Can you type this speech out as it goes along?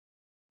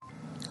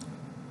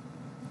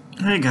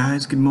Hey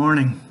guys, good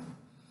morning.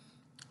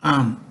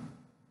 Um,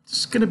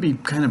 it's gonna be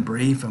kind of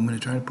brief. I'm gonna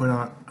try to put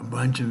out a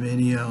bunch of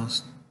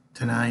videos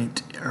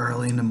tonight,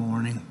 early in the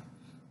morning.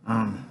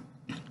 Um,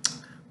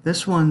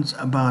 this one's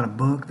about a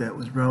book that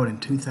was wrote in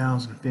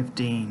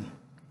 2015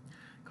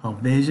 called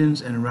Visions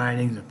and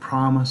Writings of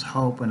Promise,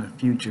 Hope, and a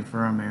Future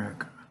for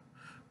America.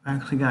 I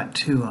actually got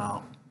two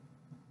out,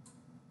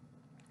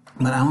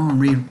 but I want to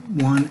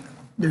read one.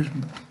 There's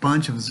a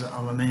bunch of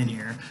them in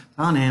here. It's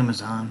on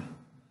Amazon.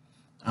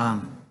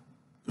 Um,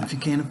 if you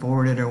can't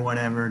afford it or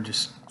whatever,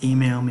 just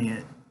email me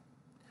at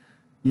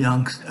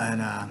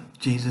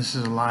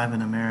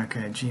jesusisaliveinamerika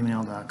at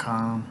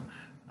gmail.com.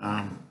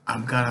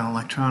 I've got an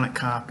electronic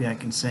copy I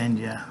can send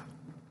you,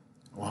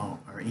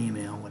 well, or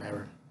email,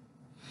 whatever.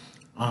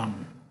 Or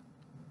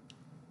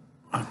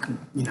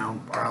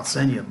I'll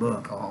send you a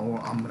book.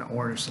 I'm going to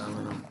order some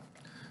and I'll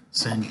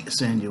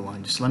send you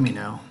one. Just let me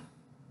know.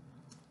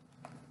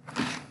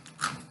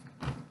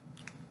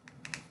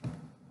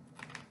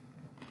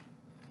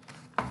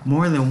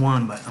 More than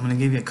one, but I'm going to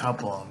give you a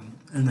couple of them,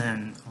 and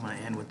then I'm going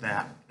to end with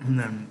that. And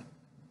then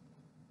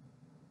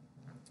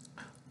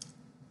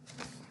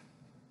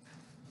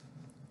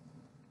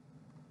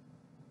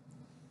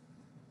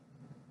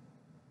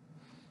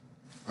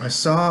I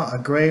saw a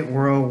great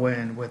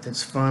whirlwind with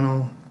its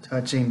funnel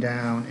touching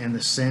down in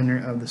the center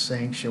of the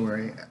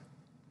sanctuary.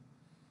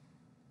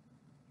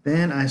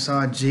 Then I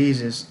saw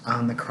Jesus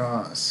on the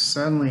cross.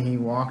 Suddenly he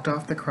walked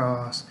off the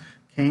cross,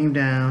 came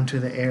down to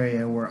the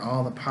area where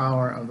all the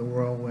power of the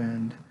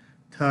whirlwind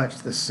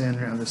touched the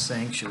center of the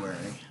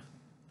sanctuary.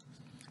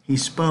 He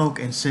spoke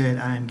and said,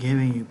 I am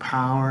giving you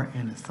power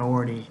and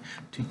authority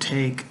to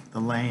take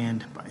the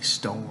land by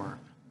storm.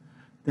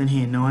 Then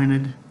he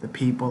anointed the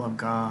people of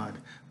God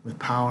with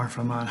power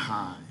from on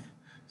high.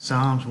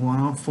 Psalms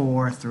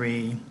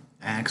 104:3,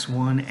 Acts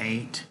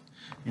 1:8,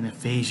 and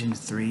Ephesians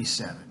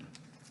 3:7.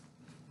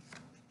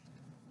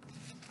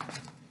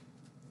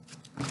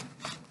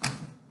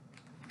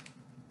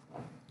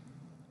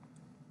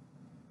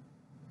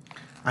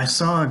 I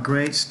saw a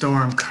great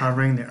storm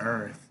covering the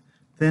earth.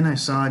 Then I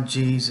saw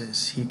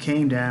Jesus. He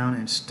came down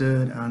and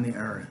stood on the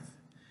earth.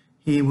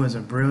 He was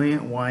a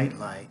brilliant white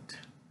light.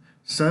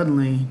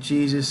 Suddenly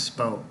Jesus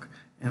spoke,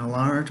 and a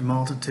large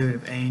multitude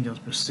of angels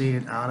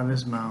proceeded out of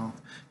his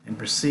mouth and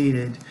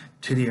proceeded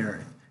to the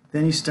earth.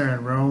 Then they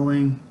started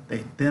rolling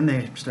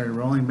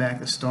back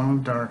the storm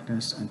of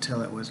darkness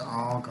until it was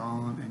all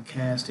gone and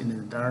cast into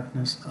the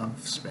darkness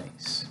of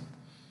space.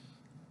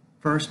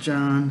 1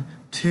 John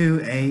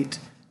 2:8,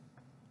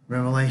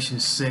 Revelation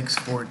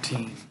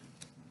 6:14.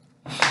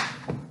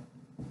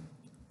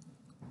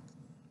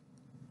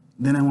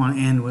 Then I want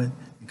to end with,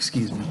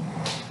 excuse me.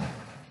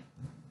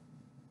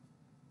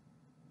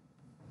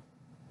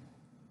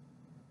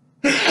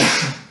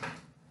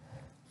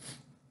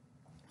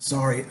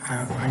 Sorry,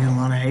 I get a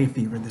lot of hay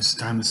fever this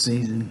time of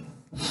season.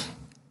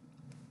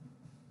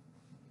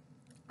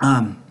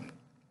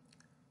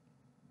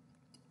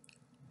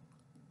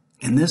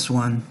 In this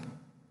one,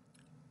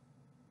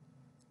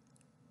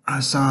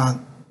 I saw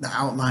the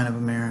outline of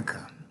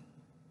America.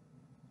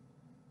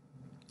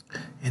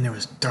 And there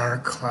was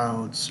dark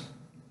clouds,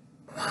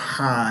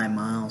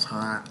 miles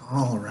high,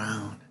 all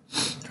around,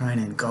 trying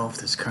to engulf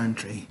this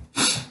country,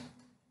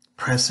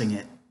 pressing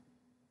it.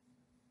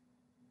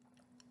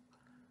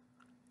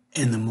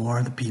 And the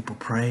more the people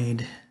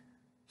prayed,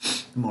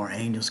 the more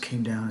angels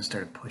came down and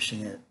started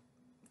pushing it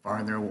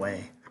farther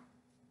away.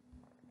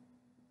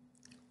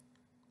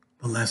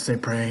 The less they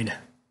prayed,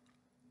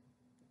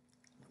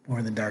 the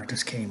more the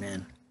darkness came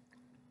in.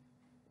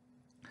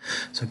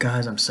 So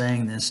guys, I'm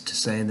saying this to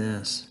say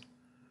this.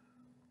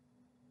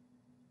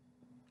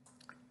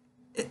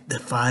 The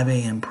 5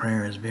 a.m.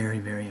 prayer is very,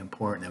 very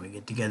important that we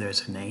get together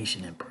as a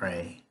nation and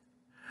pray.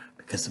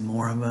 Because the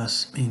more of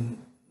us,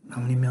 how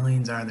many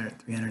millions are there?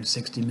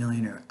 360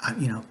 million, or,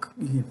 you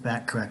can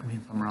fact correct me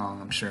if I'm wrong,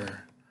 I'm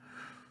sure.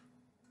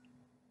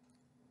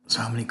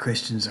 So how many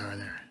Christians are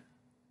there?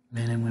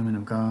 Men and women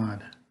of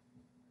God.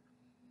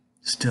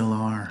 Still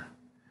are.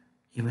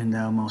 Even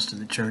though most of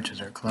the churches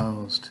are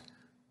closed.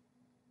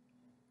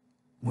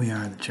 We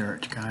are the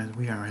church, guys.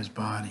 We are his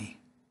body.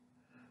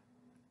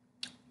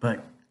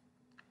 But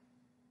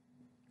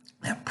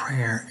that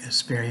prayer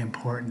is very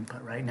important.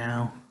 But right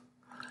now,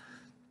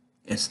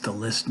 it's the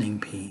listening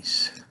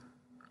piece.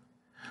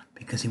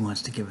 Because he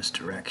wants to give us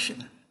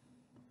direction.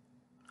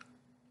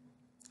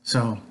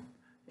 So,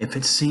 if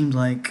it seems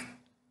like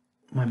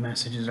my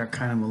messages are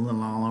kind of a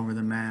little all over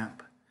the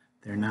map,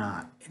 they're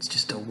not. It's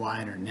just a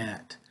wider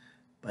net.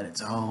 But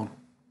it's all,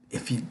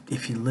 if you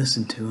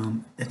listen to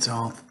them, they're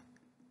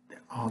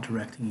all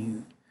directing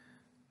you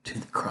to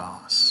the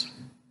cross,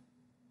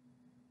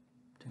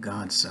 to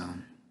God's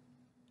Son,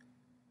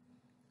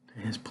 to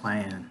his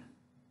plan,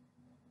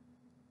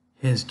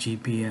 his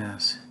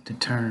GPS, to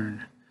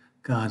turn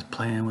God's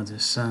plan with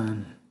his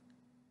Son.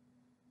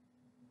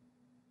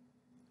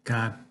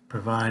 God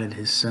provided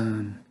his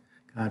Son.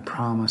 God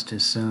promised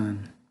his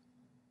Son.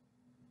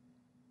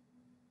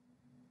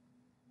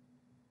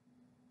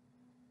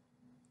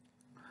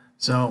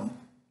 So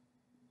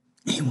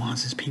He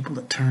wants his people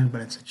to turn,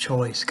 but it's a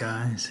choice,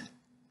 guys.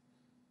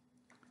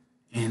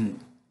 And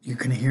you're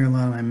going to hear a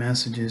lot of my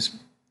messages.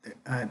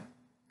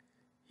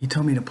 He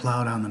told me to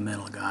plow down the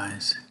middle,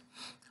 guys.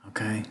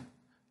 Okay?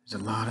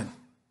 There's a lot of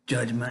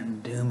judgment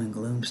and doom and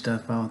gloom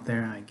stuff out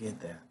there. I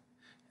get that.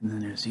 And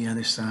then there's the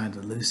other side,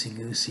 the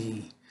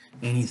loosey-goosey,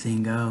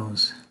 anything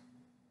goes.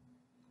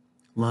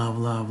 Love,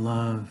 love,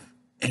 love.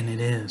 And it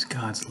is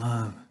God's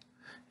love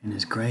and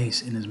His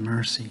grace and His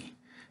mercy.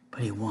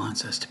 But He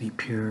wants us to be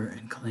pure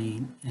and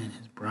clean and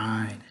His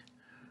bride.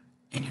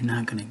 And you're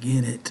not going to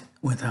get it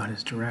without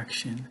His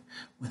direction,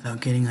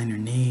 without getting on your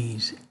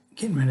knees,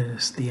 getting rid of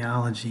this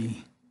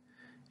theology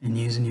and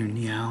using your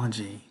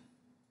neology.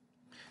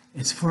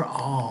 It's for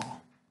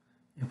all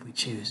if we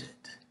choose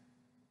it.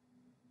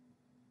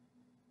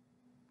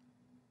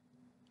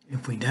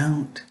 If we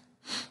don't,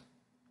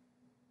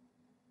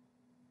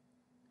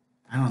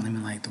 I don't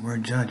even like the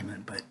word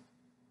judgment, but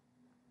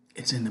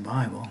it's in the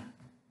Bible.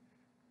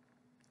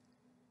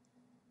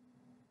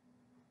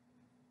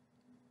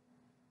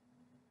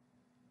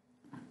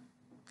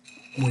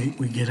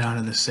 We get out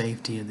of the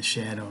safety of the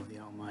shadow of the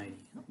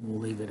Almighty. We'll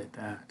leave it at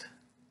that.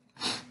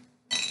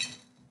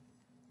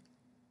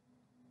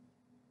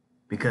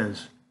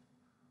 Because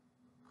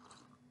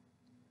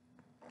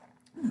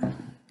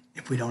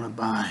if we don't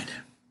abide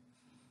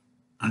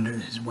under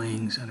His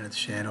wings, under the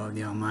shadow of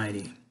the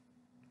Almighty,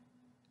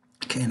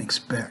 can't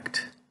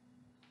expect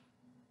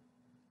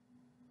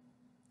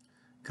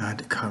God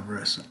to cover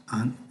us.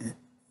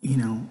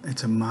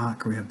 It's a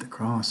mockery of the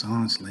cross,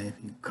 honestly, if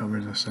He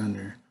covers us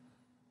under.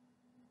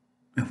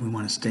 If we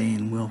want to stay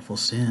in willful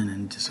sin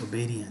and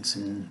disobedience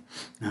and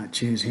not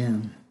choose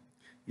Him,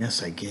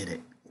 yes, I get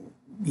it.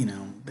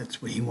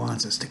 That's what He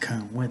wants us to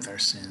come with our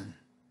sin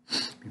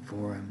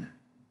before Him.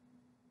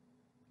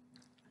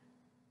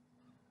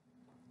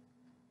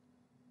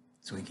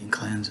 So He can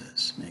cleanse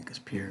us, make us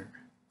pure,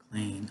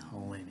 clean,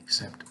 holy, and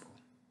acceptable.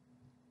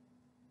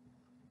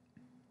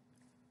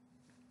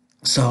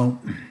 So,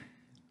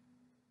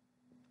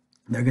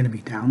 they're going to be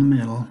down the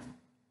middle,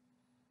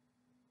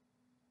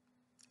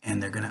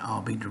 and they're going to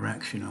all be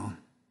directional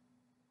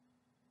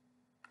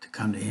to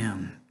come to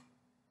Him.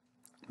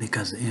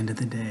 Because at the end of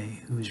the day,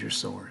 who's your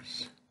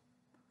source?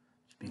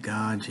 It should be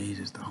God,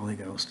 Jesus, the Holy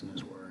Ghost, and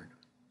His Word.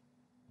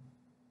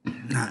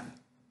 Not a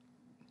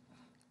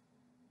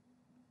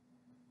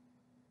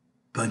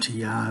bunch of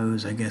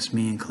yahoos, I guess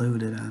me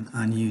included,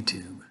 on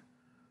YouTube.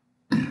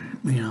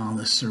 All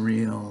this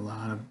surreal, a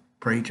lot of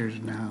preachers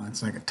now,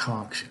 it's like a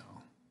talk show.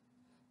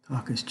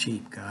 Talk is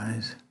cheap,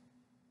 guys.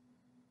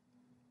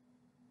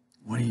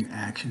 What are your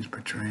actions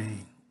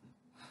portraying?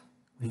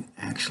 What are you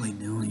actually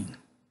doing?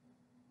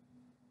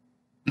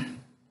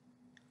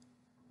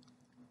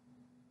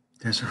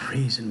 There's a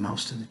reason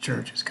most of the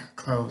churches got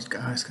closed,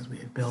 guys, because we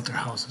had built our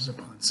houses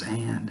upon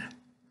sand.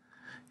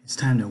 It's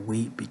time to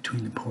weep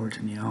between the porch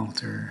and the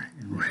altar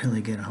and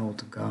really get a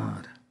hold of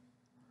God.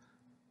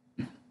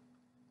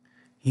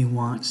 He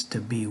wants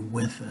to be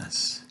with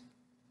us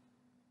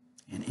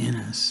and in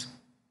us.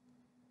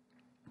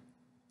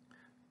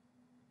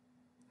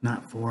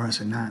 Not for us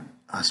and not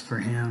us for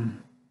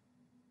Him.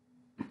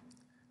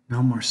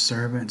 No more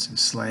servants and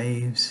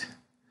slaves.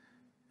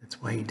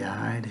 That's why He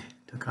died.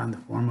 Took on the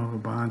form of a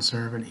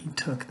bondservant. He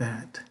took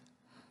that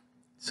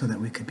so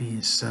that we could be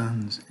His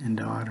sons and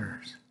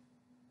daughters.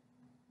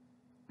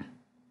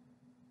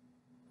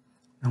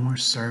 No more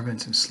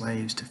servants and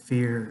slaves to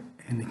fear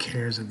and the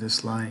cares of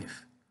this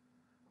life.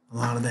 A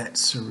lot of that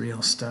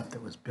surreal stuff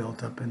that was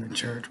built up in the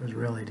church was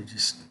really to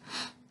just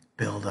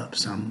build up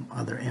some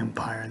other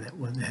empire that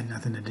had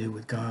nothing to do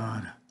with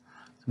God.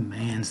 It's a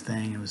man's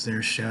thing. It was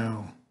their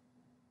show.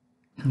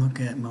 Look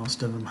at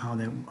most of them,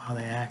 how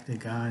they acted,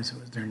 guys.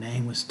 Their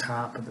name was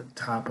top of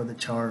the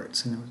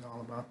charts, and it was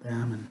all about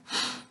them and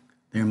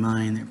their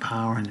money, their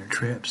power, and their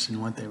trips,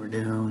 and what they were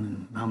doing,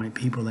 and how many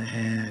people they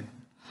had,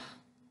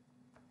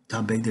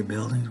 how big their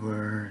buildings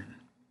were. And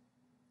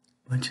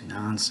a bunch of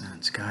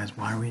nonsense, guys.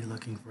 Why are we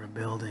looking for a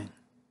building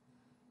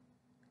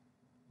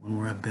when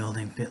we're a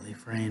building fitly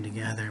framed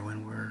together?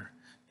 When we're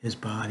His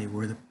body,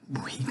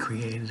 He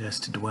created us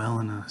to dwell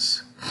in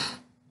us.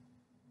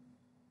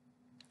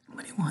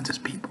 But He wants His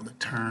people to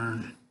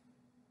turn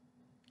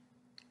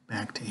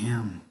back to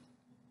Him.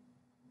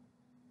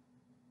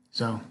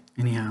 So,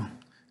 anyhow,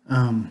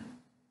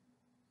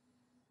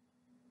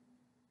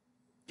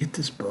 get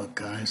this book,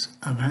 guys.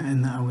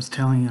 And I was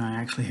telling you, I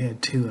actually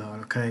had 2 out,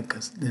 okay?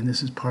 Because then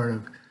this is part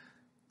of,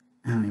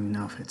 I don't even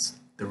know if it's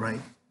the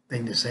right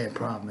thing to say a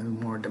problem. It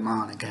was more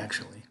demonic,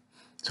 actually.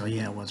 So,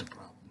 yeah, it was a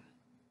problem.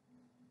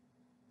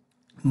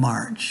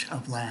 March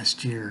of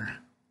last year,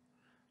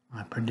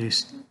 I put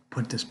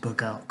this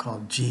book out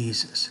called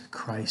Jesus,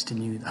 Christ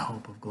in You, the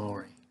Hope of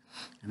Glory.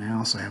 And I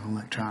also have an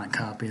electronic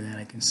copy of that.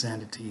 I can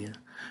send it to you.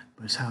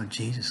 But it's how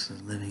Jesus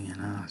is living in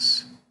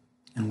us.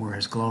 And we're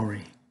His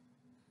glory.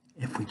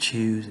 If we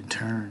choose and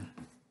turn.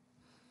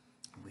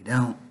 If we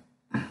don't,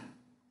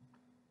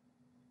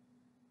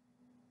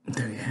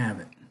 there you have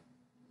it.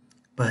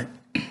 But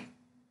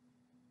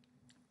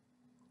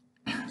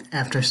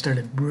after I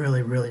started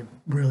really, really,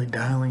 really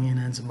dialing in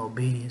on some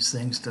obedience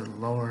things to the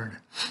Lord,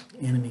 the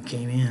enemy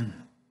came in.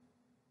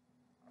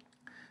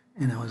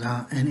 And I was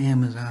on and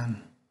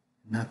Amazon.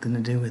 Nothing to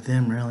do with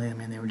them, really. I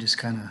mean, they were just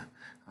kind of,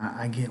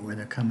 I get where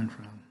they're coming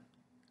from.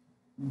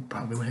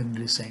 Probably would have to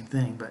do the same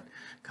thing, but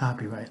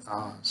copyright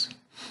laws.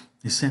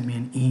 They sent me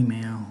an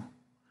email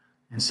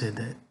and said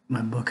that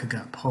my book had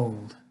got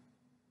pulled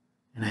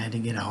and I had to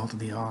get a hold of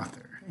the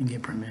author and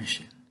get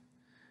permission.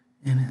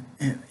 And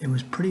it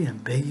was pretty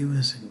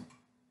ambiguous, and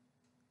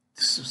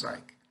this was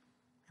like,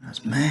 and I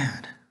was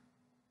mad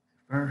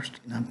at first,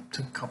 and I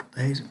took a couple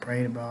days and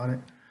prayed about it,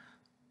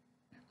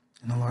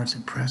 and the Lord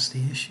said, press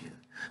the issue.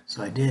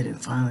 So I did, and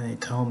finally they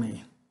told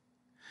me.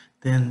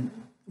 Then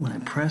when I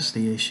pressed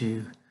the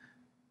issue,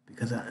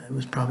 because it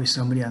was probably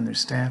somebody on their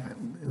staff,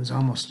 it was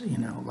almost,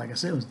 like I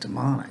said, it was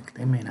demonic.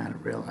 They may not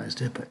have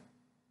realized it, but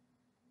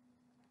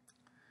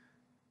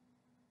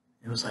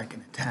it was like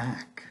an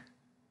attack.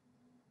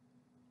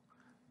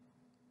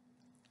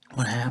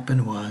 What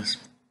happened was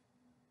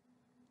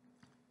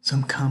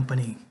some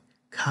company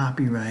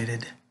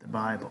copyrighted the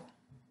Bible.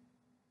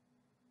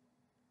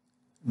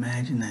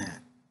 Imagine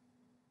that.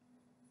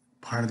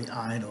 Part of the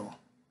idol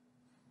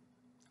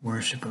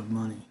worship of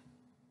money.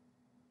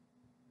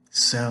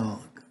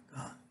 Sell,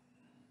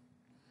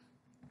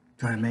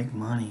 try to make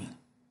money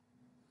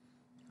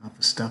off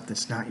of stuff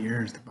that's not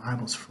yours. The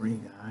Bible's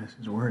free, guys.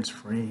 His word's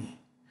free.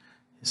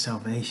 His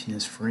salvation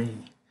is free.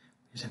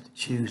 You just have to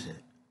choose it.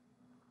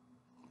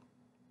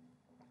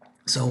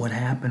 So what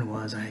happened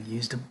was I had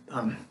used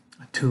a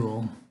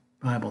tool,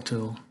 Bible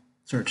tool,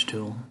 search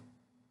tool,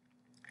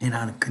 and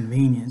out of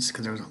convenience,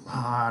 because there was a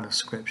lot of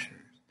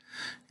scriptures,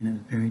 and it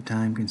was very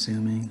time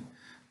consuming,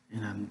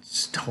 and I'm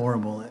just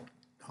horrible at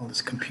all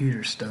this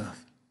computer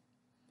stuff.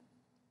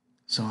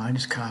 So I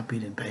just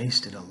copied and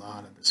pasted a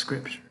lot of the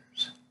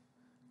scriptures.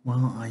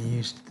 Well, I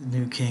used the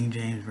New King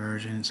James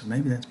Version, so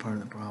maybe that's part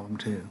of the problem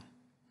too.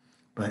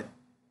 But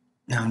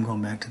now I'm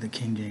going back to the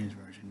King James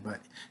Version, but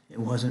it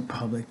wasn't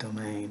public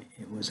domain.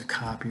 It was a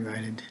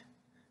copyrighted,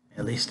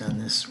 at least on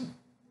this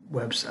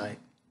website.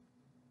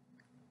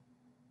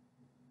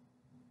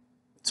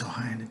 So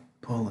I had to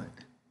pull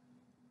it.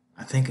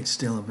 I think it's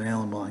still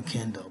available on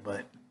Kindle,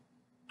 but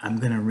I'm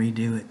going to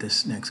redo it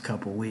this next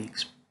couple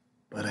weeks.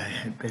 But I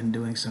had been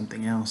doing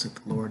something else that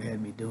the Lord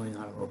had me doing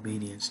out of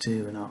obedience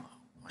too, and I'll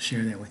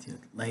share that with you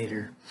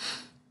later.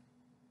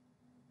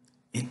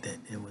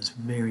 It was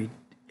very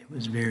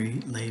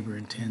labor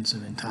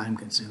intensive and time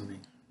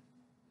consuming.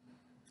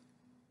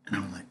 And I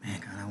was like, man,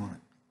 God, I want to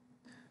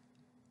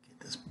get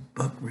this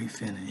book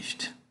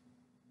refinished.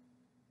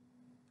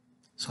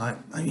 So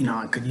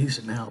I could use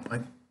some help.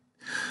 I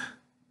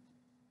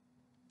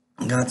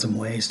got some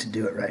ways to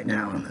do it right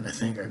now that I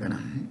think are going to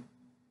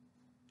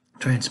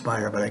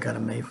transpire, but I got a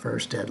May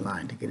 1st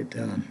deadline to get it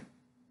done.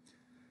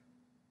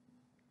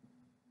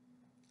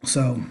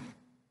 So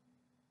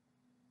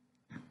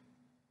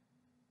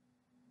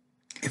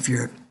if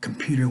you're a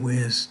computer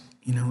whiz,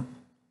 and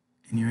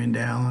you're in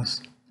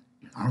Dallas,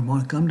 or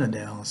want to come to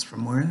Dallas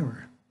from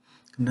wherever,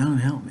 come down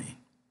and help me.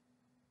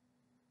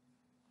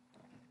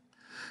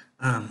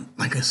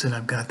 Like I said,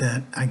 I've got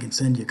that. I can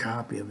send you a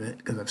copy of it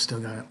because I've still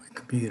got it on my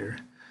computer.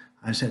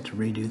 I just have to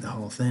redo the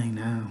whole thing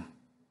now,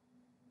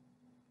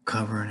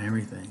 cover and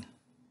everything.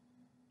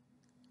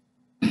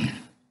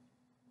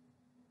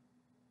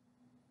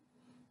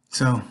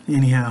 So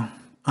anyhow,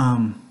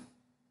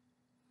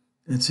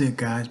 that's it,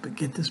 guys. But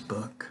get this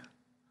book.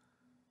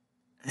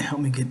 Help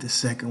me get the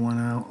second one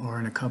out, or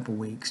in a couple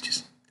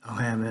weeks. I'll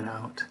have it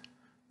out.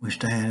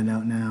 Wished I had it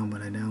out now,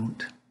 but I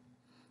don't.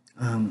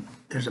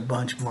 There's a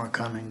bunch more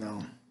coming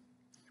though,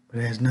 but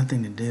it has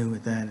nothing to do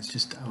with that. It's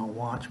just I'm a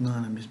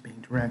watchman. I'm just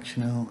being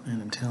directional,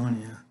 and I'm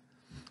telling you,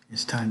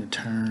 it's time to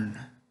turn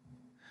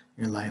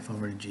your life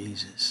over to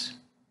Jesus.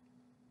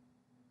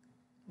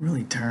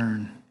 Really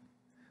turn,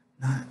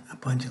 not a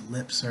bunch of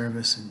lip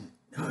service and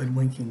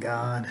hoodwinking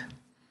God,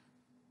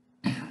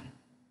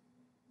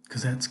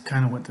 because that's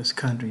kind of what this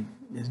country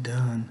has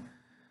done.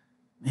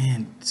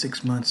 Man,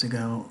 6 months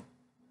ago,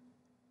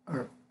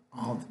 or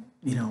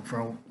for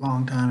a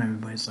long time,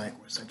 everybody's like,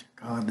 we're such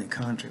a godly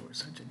country, we're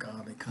such a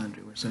godly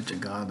country, we're such a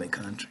godly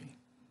country.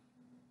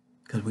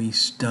 Because we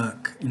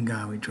stuck in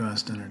God we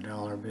trust on our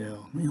dollar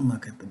bill. I mean,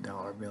 look at the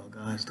dollar bill,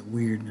 guys, the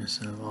weirdness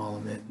of all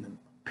of it, and the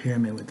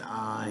pyramid with the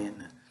eye,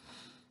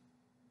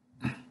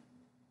 and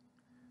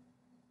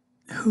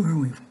who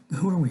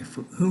are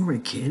we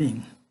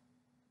kidding?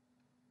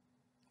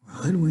 We're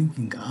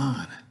hoodwinking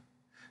God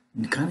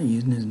and kind of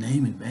using his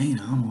name in vain,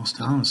 almost,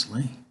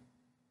 honestly.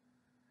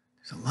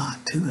 There's a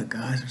lot to it,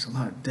 guys. There's a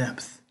lot of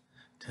depth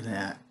to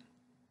that.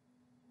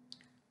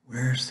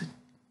 Where's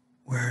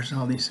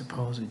all these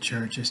supposed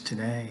churches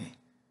today?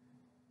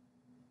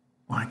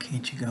 Why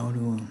can't you go to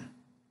them?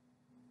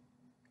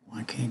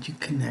 Why can't you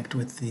connect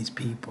with these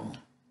people?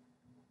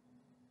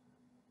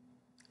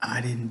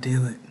 I didn't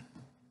do it.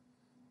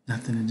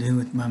 nothing to do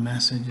with my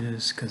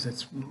messages,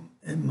 because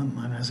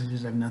my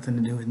messages have nothing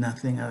to do with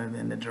nothing other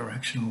than the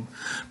directional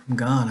from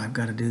God. I've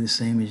got to do the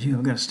same as you.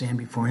 I've got to stand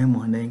before Him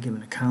one day and give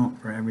an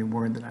account for every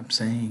word that I'm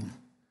saying.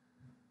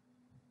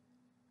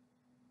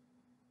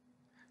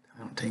 I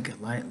don't take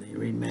it lightly.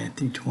 Read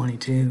Matthew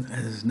 22. It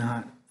is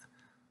not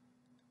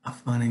a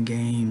fun and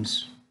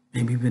games,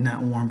 maybe even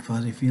that warm,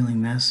 fuzzy feeling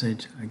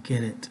message. I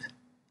get it.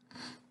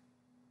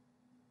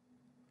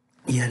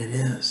 Yet it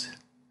is,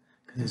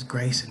 because His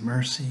grace and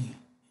mercy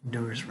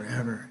endures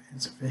forever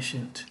and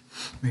sufficient.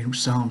 Read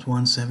Psalms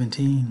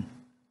 117.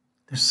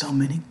 There's so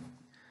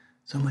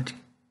much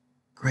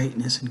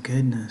greatness and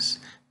goodness,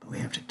 but we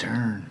have to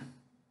turn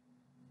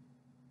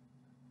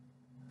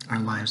our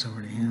lives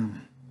over to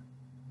Him.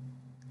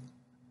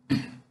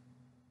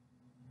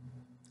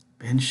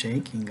 Been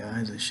shaking,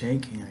 guys. It's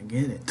shaking. I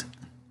get it.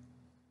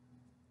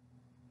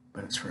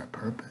 But it's for a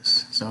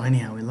purpose. So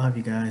anyhow, we love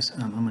you guys.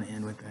 I'm going to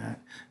end with that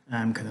because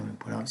I'm going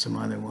to put out some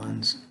other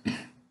ones.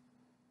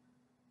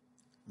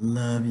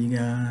 Love you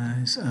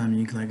guys.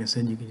 Like I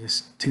said, you can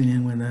just tune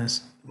in with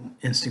us.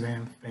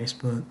 Instagram,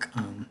 Facebook,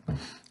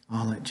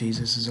 all at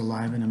Jesus is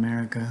Alive in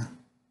America.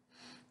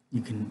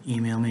 You can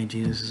email me,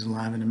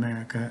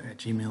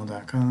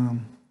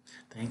 jesusisaliveinaamerica@gmail.com.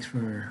 Thanks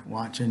for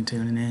watching,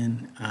 tuning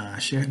in.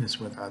 Share this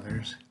with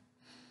others.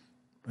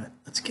 But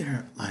let's get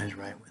our lives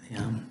right with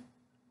Him,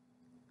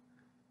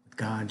 with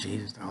God,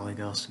 Jesus, the Holy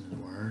Ghost, and His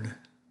Word.